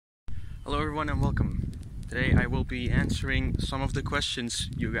Hello everyone and welcome. Today I will be answering some of the questions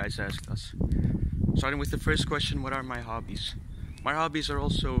you guys asked us. Starting with the first question, what are my hobbies? My hobbies are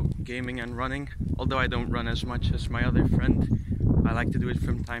also gaming and running, although I don't run as much as my other friend. I like to do it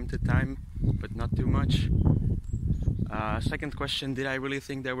from time to time, but not too much. Second question, did I really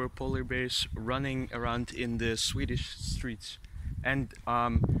think there were polar bears running around in the Swedish streets? And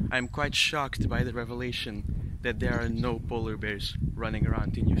I'm quite shocked by the revelation that there are no polar bears running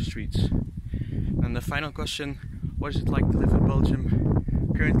around in your streets. And the final question, what is it like to live in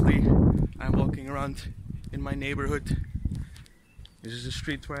Belgium? Currently, I'm walking around in my neighborhood. This is the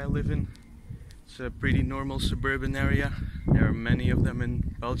street where I live in. It's a pretty normal suburban area. There are many of them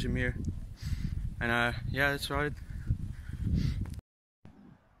in Belgium here. And yeah, that's right.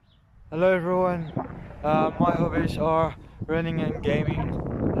 Hello everyone, my hobbies are running and gaming.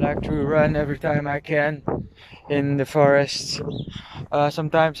 I like to run every time I can in the forest.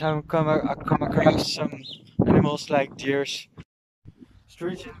 Sometimes I come across some animals like deers.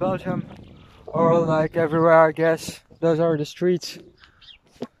 Streets in Belgium are like everywhere, I guess. Those are the streets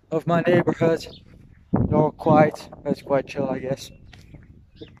of my neighborhood. They're quite chill, I guess.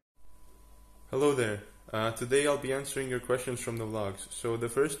 Hello there. Today I'll be answering your questions from the vlogs. So the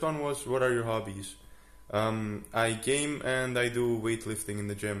first one was, what are your hobbies? I game and I do weightlifting in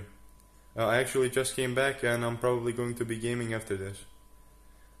the gym. I actually just came back and I'm probably going to be gaming after this.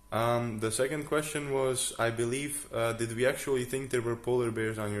 The second question was, I believe, did we actually think there were polar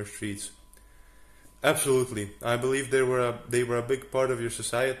bears on your streets? Absolutely. I believe they were a big part of your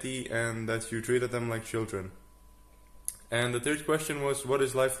society and that you treated them like children. And the third question was, what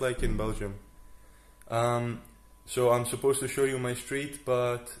is life like in Belgium? So I'm supposed to show you my street,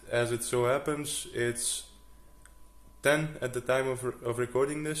 but as it so happens, it's 10 at the time of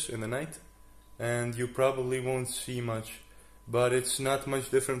recording this in the night, and you probably won't see much, but it's not much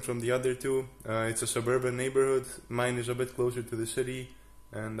different from the other two. It's a suburban neighborhood. Mine is a bit closer to the city,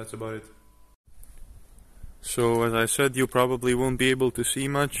 and that's about it. So as I said, you probably won't be able to see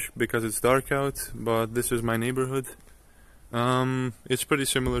much because it's dark out, but this is my neighborhood. It's pretty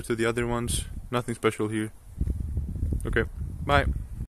similar to the other ones. Nothing special here. Okay, bye.